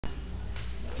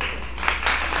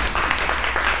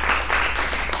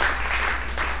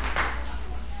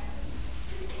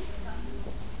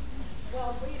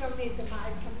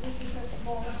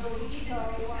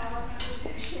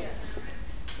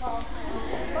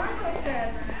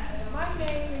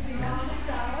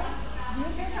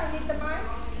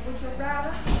Would you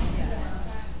rather?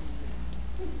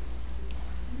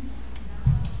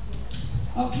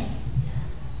 Okay.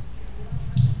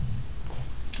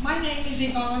 My name is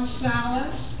Yvonne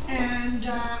Salas, and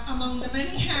among the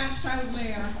many hats I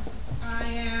wear, I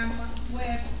am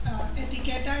with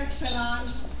Etiqueta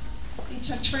Excellence.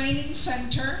 It's a training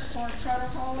center for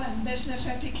protocol and business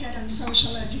etiquette and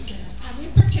social etiquette. And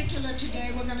in particular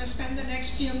today, we're going to spend the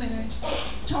next few minutes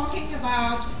talking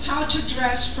about how to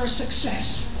dress for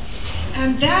success.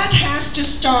 And that has to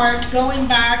start going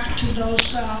back to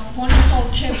those wonderful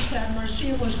tips that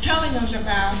Marcia was telling us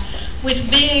about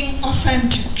with being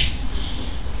authentic.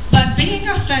 But being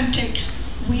authentic,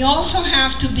 we also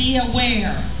have to be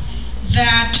aware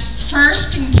that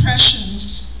first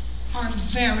impressions are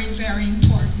very, very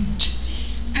important.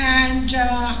 And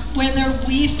whether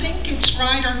we think it's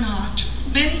right or not,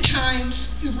 many times,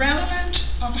 irrelevant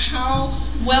of how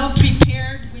well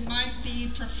prepared we might be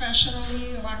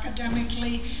professionally or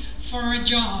academically for a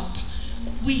job,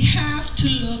 we have to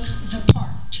look the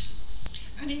part.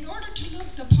 And in order to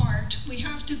look the part, we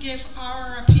have to give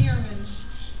our appearance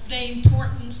the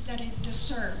importance that it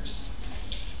deserves.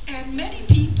 And many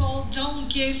people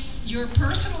don't give your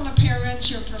personal appearance,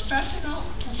 your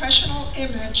professional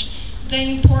image,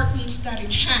 the importance that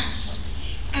it has.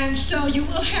 And so you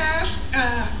will have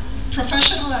a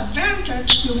professional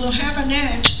advantage, you will have an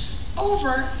edge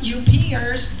over your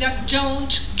peers that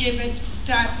don't give it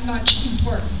that much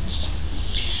importance.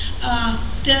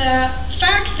 The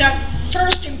fact that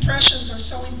first impressions are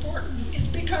so important is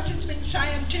because it's been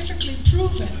scientifically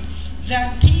proven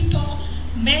that people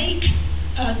make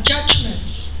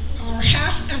judgments or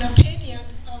have an opinion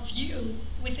of you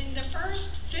within the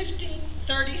first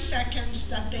 15-30 seconds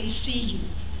that they see you.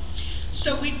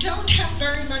 So we don't have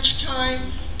very much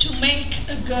time to make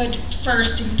a good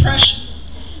first impression.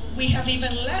 We have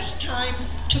even less time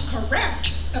to correct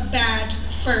a bad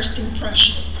first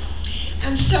impression.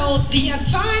 And so the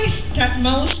advice that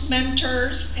most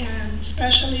mentors and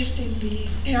specialists in the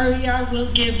area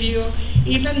will give you,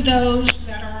 even those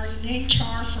that are in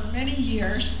HR for many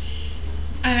years,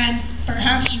 and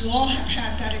perhaps you all have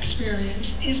had that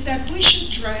experience, is that we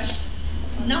should dress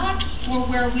not for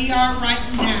where we are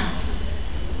right now,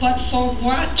 but for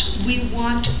what we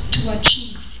want to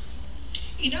achieve.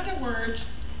 In other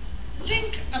words,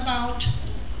 think about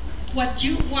what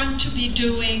you want to be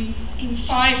doing in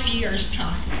 5 years'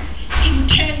 time, in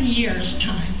 10 years'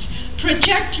 time.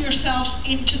 Project yourself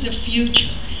into the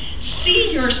future.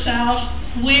 See yourself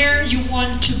where you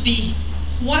want to be,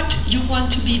 what you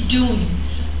want to be doing,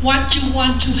 what you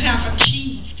want to have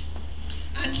achieved,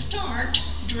 and start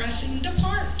dressing the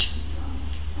part.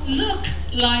 Look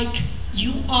like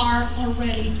you are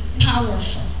already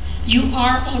powerful. You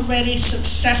are already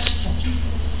successful.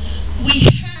 We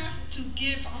have to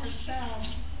give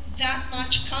ourselves that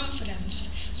much confidence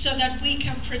so that we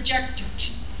can project it.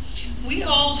 We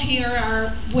all here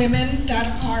are women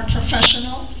that are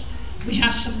professionals. We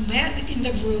have some men in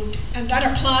the group, and that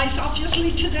applies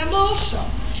obviously to them also.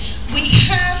 We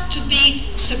have to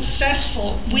be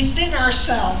successful within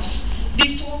ourselves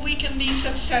before we can be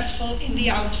successful in the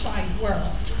outside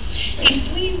world.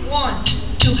 If we want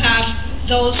to have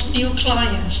those new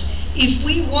clients, if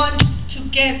we want to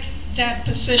get that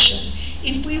position,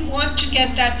 if we want to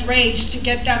get that raise, to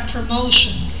get that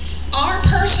promotion, our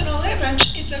personal image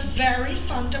is a very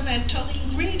fundamental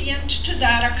ingredient to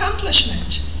that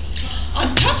accomplishment.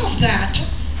 On top of that,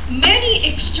 many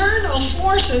external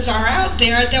forces are out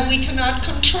there that we cannot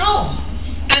control,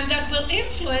 and that will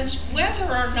influence whether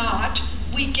or not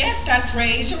we get that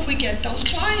raise or we get those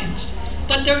clients.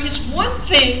 But there is one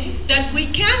thing that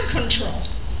we can control.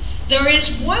 There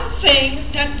is one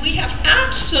thing that we have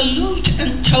absolute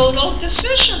and total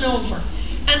decision over,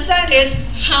 and that is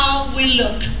how we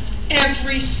look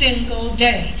every single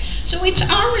day. So it's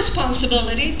our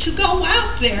responsibility to go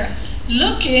out there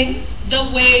looking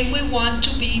the way we want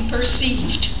to be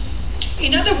perceived.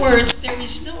 In other words, there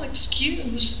is no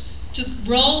excuse to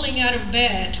rolling out of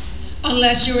bed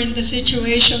unless you're in the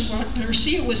situation what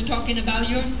Marcia was talking about.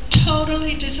 You're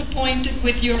totally disappointed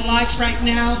with your life right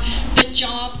now. The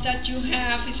job that you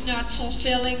have is not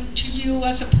fulfilling to you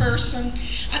as a person.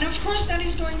 And of course that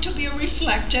is going to be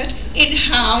reflected in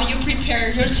how you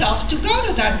prepare yourself to go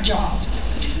to that job.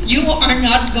 You are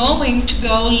not going to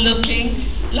go looking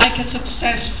like a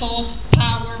successful,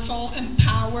 powerful,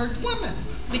 empowered woman,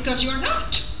 because you're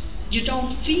not. You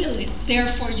don't feel it,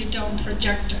 therefore you don't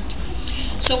project it.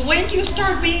 So when you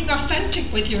start being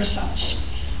authentic with yourself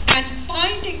and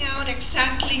finding out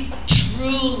exactly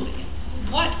truly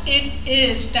what it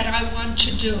is that I want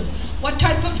to do, what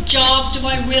type of job do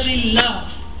I really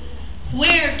love,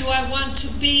 Where do I want to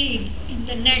be in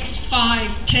the next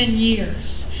 5, 10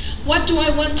 years? What do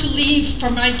I want to leave for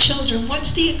my children?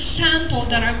 What's the example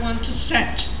that I want to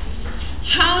set?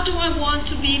 How do I want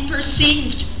to be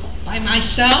perceived by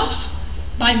myself,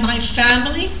 by my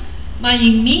family, my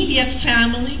immediate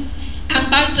family, and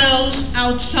by those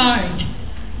outside,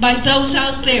 by those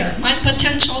out there, my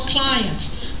potential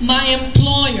clients, my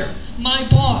employer, my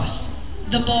boss,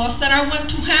 the boss that I want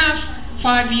to have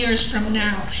 5 years from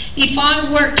now. If I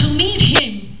were to meet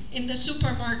him in the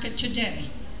supermarket today,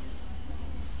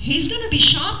 he's going to be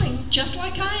shopping just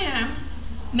like I am.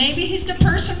 Maybe he's the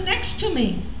person next to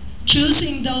me,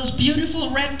 choosing those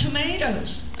beautiful red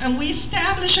tomatoes, and we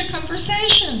establish a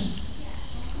conversation.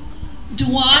 Do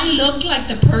I look like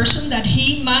the person that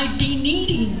he might be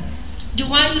needing? Do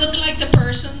I look like the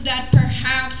person that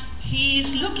perhaps he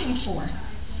is looking for?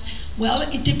 Well,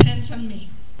 it depends on me.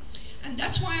 And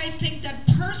that's why I think that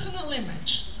personal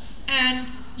image and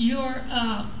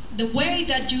the way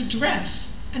that you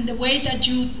dress and the way that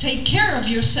you take care of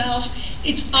yourself,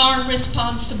 it's our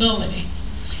responsibility.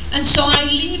 And so I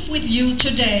leave with you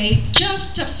today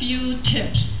just a few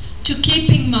tips to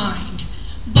keep in mind.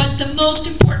 But the most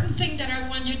important thing that I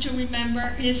want you to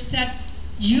remember is that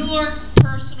your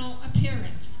personal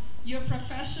appearance, your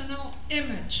professional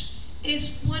image,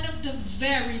 is one of the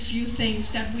very few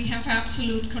things that we have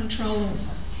absolute control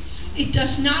over. It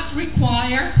does not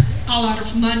require a lot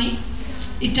of money.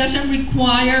 It doesn't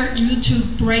require you to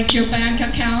break your bank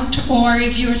account, or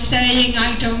if you're saying,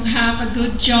 I don't have a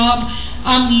good job,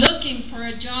 I'm looking for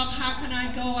a job, how can I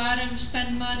go out and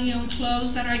spend money on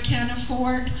clothes that I can't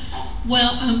afford?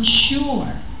 Well, I'm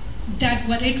sure that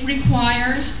what it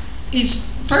requires is,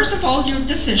 first of all, your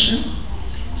decision.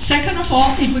 Second of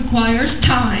all, it requires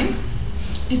time.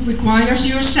 It requires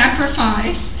your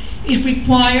sacrifice. It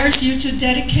requires you to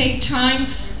dedicate time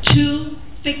to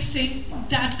fixing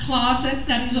that closet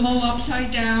that is all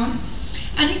upside down.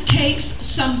 And it takes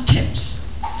some tips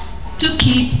to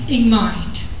keep in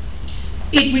mind.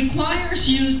 It requires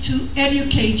you to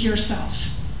educate yourself.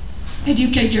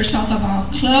 Educate yourself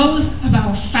about clothes,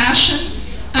 about fashion,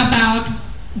 about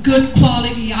good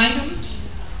quality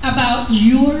items, about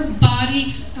your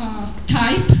body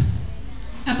type,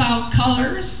 about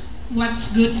colors,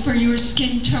 what's good for your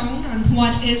skin tone and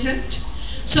what isn't.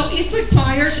 So it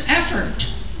requires effort,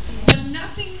 but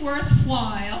nothing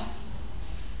worthwhile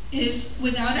is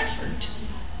without effort.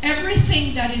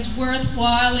 Everything that is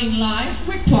worthwhile in life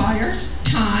requires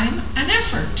time and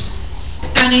effort.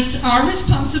 And it's our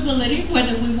responsibility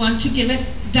whether we want to give it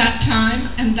that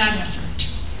time and that effort.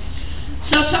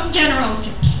 So some general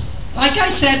tips. Like I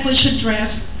said, we should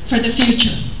dress for the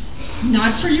future.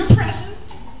 Not for your present,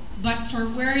 but for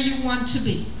where you want to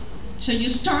be. So you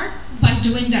start by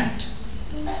doing that.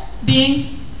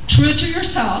 Being true to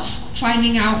yourself,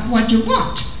 finding out what you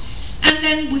want. And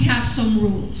then we have some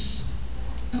rules.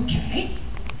 Okay,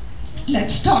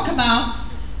 let's talk about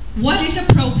what is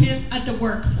appropriate at the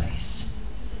workplace.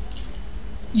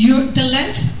 The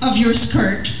length of your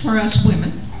skirt for us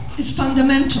women is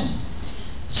fundamental.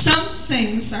 Some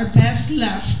things are best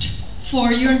left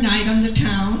for your night on the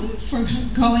town, for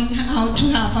going out to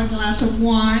have a glass of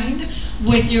wine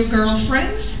with your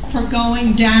girlfriends, for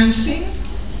going dancing.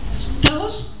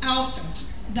 Those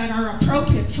outfits that are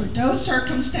appropriate for those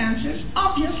circumstances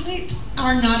obviously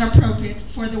are not appropriate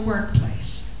for the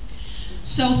workplace.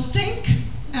 So think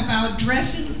about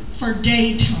dressing for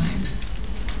daytime.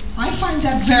 I find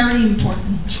that very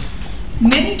important.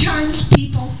 Many times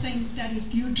people think that if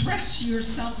you dress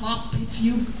yourself up, if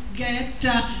you get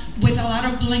with a lot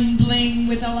of bling bling,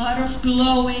 with a lot of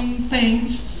glowing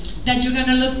things, that you're going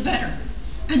to look better.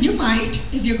 And you might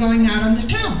if you're going out on the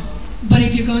town. But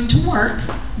if you're going to work,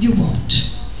 you won't.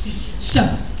 So,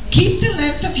 keep the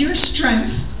length of your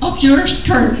strength, of your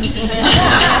skirt,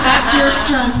 that's your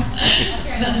strength,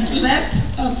 the length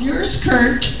of your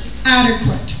skirt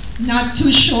adequate, not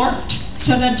too short,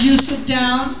 so that you sit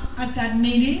down at that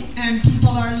meeting and people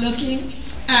are looking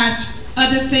at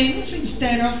other things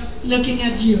instead of looking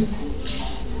at you.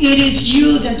 It is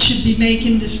you that should be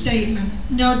making the statement,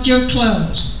 not your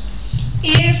clothes.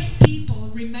 If people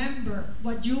remember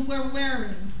what you were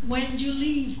wearing when you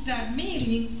leave that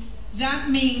meeting, that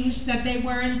means that they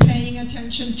weren't paying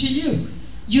attention to you.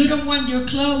 You don't want your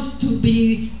clothes to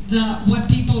be what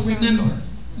people remember.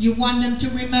 You want them to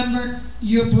remember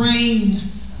your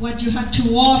brain, what you had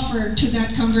to offer to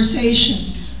that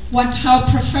conversation,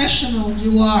 how professional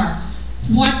you are,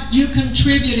 what you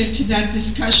contributed to that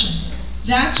discussion.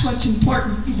 That's what's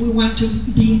important if we want to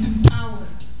be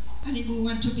empowered and if we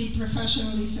want to be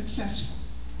professionally successful.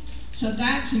 So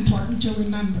that's important to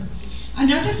remember.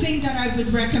 Another thing that I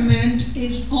would recommend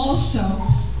is also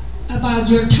about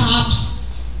your tops,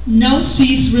 no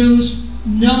see-throughs,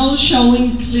 no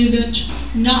showing cleavage,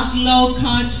 not low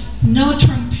cuts, no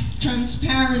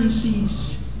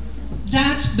transparencies.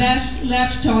 That's best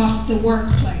left off the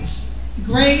workplace.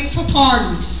 Great for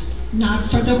parties, not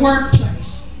for the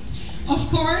workplace. Of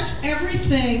course,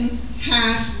 everything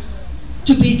has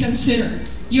to be considered.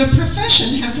 Your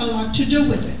profession has a lot to do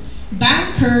with it.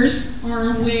 Bankers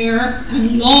are aware,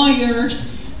 and lawyers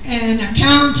and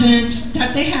accountants,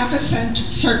 that they have a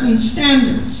certain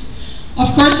standards.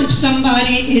 Of course, if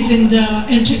somebody is in the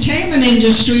entertainment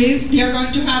industry, they're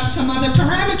going to have some other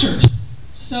parameters.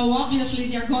 So obviously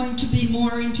they're going to be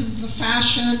more into the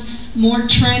fashion, more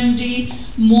trendy,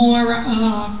 more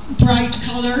bright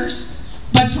colors.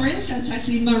 But for instance, I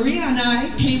see Maria and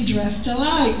I came dressed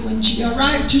alike when she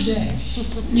arrived today.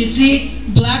 You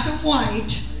see, black and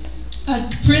white,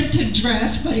 a printed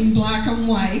dress, but in black and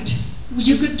white.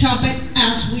 You could top it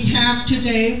as we have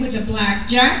today with a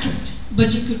black jacket,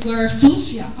 but you could wear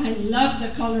fuchsia. I love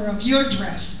the color of your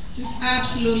dress. It's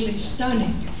absolutely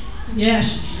stunning.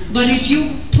 Yes, but if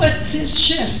you put this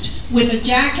shift with a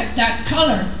jacket that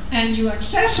color and you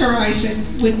accessorize it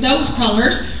with those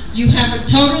colors, you have a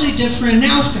totally different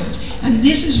outfit. And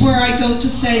this is where I go to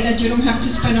say that you don't have to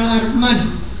spend a lot of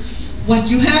money. What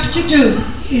you have to do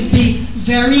is be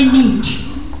very neat.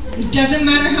 It doesn't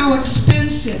matter how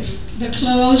expensive the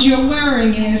clothes you're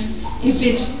wearing is, if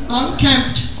it's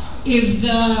unkempt, if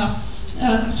the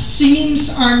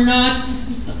seams are not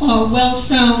well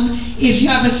sewn, if you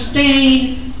have a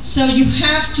stain, so you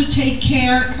have to take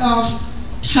care of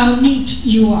how neat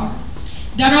you are.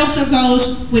 That also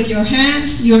goes with your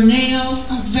hands. Your nails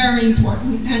are very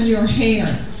important, and your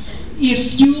hair.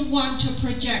 If you want to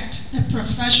project a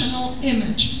professional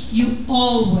image, you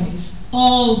always,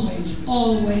 always,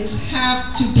 always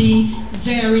have to be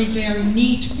very, very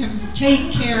neat and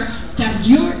take care that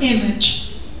your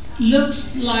image looks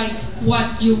like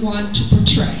what you want to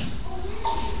portray.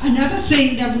 Another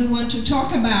thing that we want to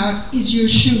talk about is your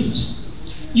shoes.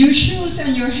 Your shoes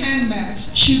and your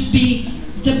handbags should be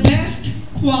the best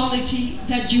quality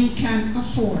that you can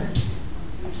afford.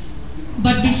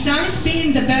 But besides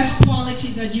being the best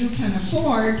quality that you can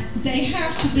afford, they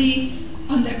have to be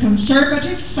on the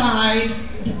conservative side,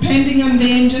 depending on the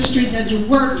industry that you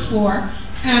work for,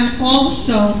 and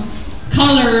also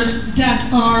colors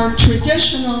that are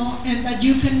traditional and that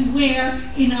you can wear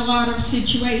in a lot of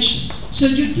situations. So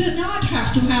you do not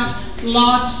have to have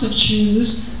lots of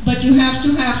shoes, but you have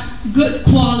to have good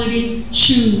quality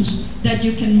shoes that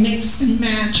you can mix and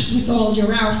match with all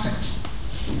your outfits.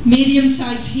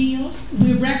 Medium-sized heels,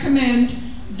 we recommend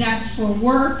that for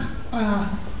work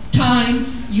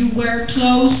time you wear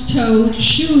closed-toed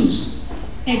shoes.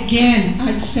 Again,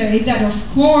 I'd say that of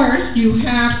course you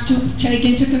have to take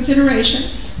into consideration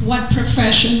what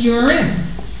profession you're in.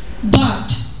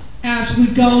 But as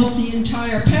we go the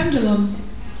entire pendulum,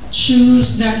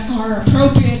 shoes that are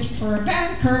appropriate for a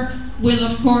banker will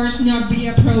of course not be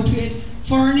appropriate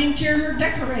for an interior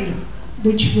decorator,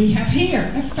 which we have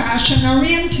here, a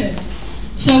fashion-oriented.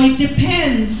 So it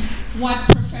depends what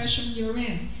profession you're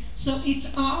in. So it's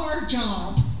our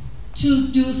job to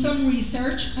do some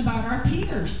research about our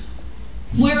peers.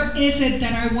 Where is it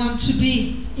that I want to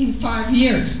be in 5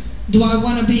 years? Do I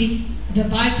want to be the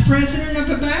vice president of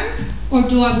a bank, or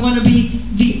do I want to be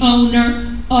the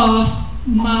owner of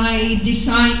my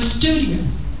design studio?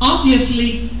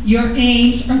 Obviously, your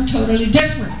aims are totally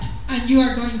different, and you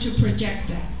are going to project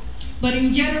that. But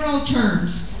in general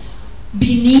terms,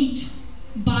 be neat,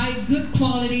 buy good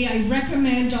quality. I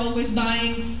recommend always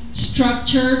buying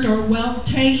structured or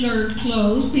well-tailored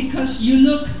clothes because you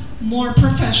look more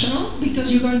professional,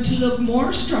 because you're going to look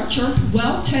more structured,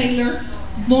 well-tailored,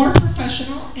 more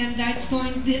professional, and that's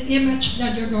going the image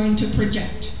that you're going to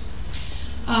project.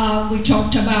 We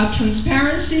talked about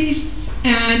transparencies,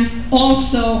 and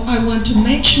also I want to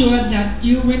make sure that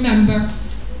you remember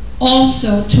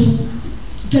also to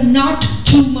the not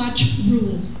too much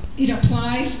rule. It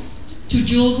applies to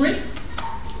jewelry.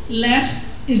 Less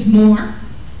is more.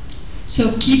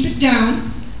 So keep it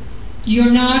down.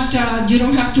 You're not, you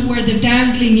don't have to wear the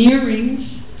dangling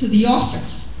earrings to the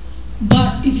office.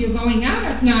 But if you're going out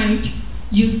at night,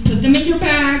 you put them in your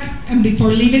bag, and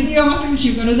before leaving the office,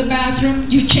 you go to the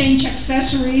bathroom, you change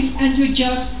accessories, and you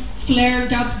just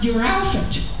flared up your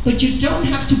outfit. But you don't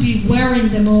have to be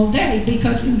wearing them all day,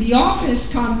 because in the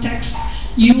office context,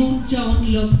 you don't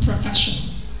look professional.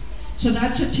 So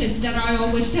that's a tip that I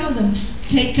always tell them.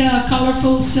 Take a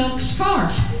colorful silk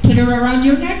scarf, put it around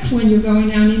your neck when you're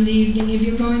going out in the evening if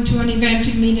you're going to an event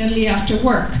immediately after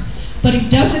work. But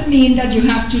it doesn't mean that you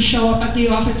have to show up at the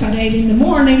office at 8 in the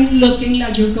morning looking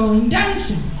like you're going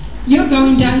dancing. You're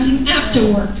going dancing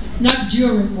after work, not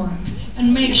during work.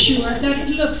 And make sure that it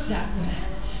looks that way.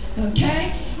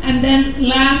 Okay? And then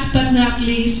last but not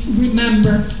least,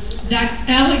 remember that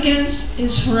elegance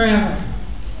is forever.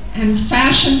 And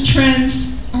fashion trends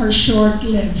are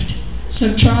short-lived.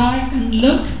 So try and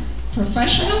look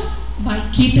professional by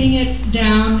keeping it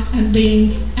down and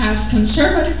being as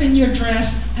conservative in your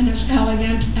dress and as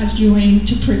elegant as you aim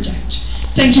to project.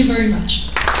 Thank you very much.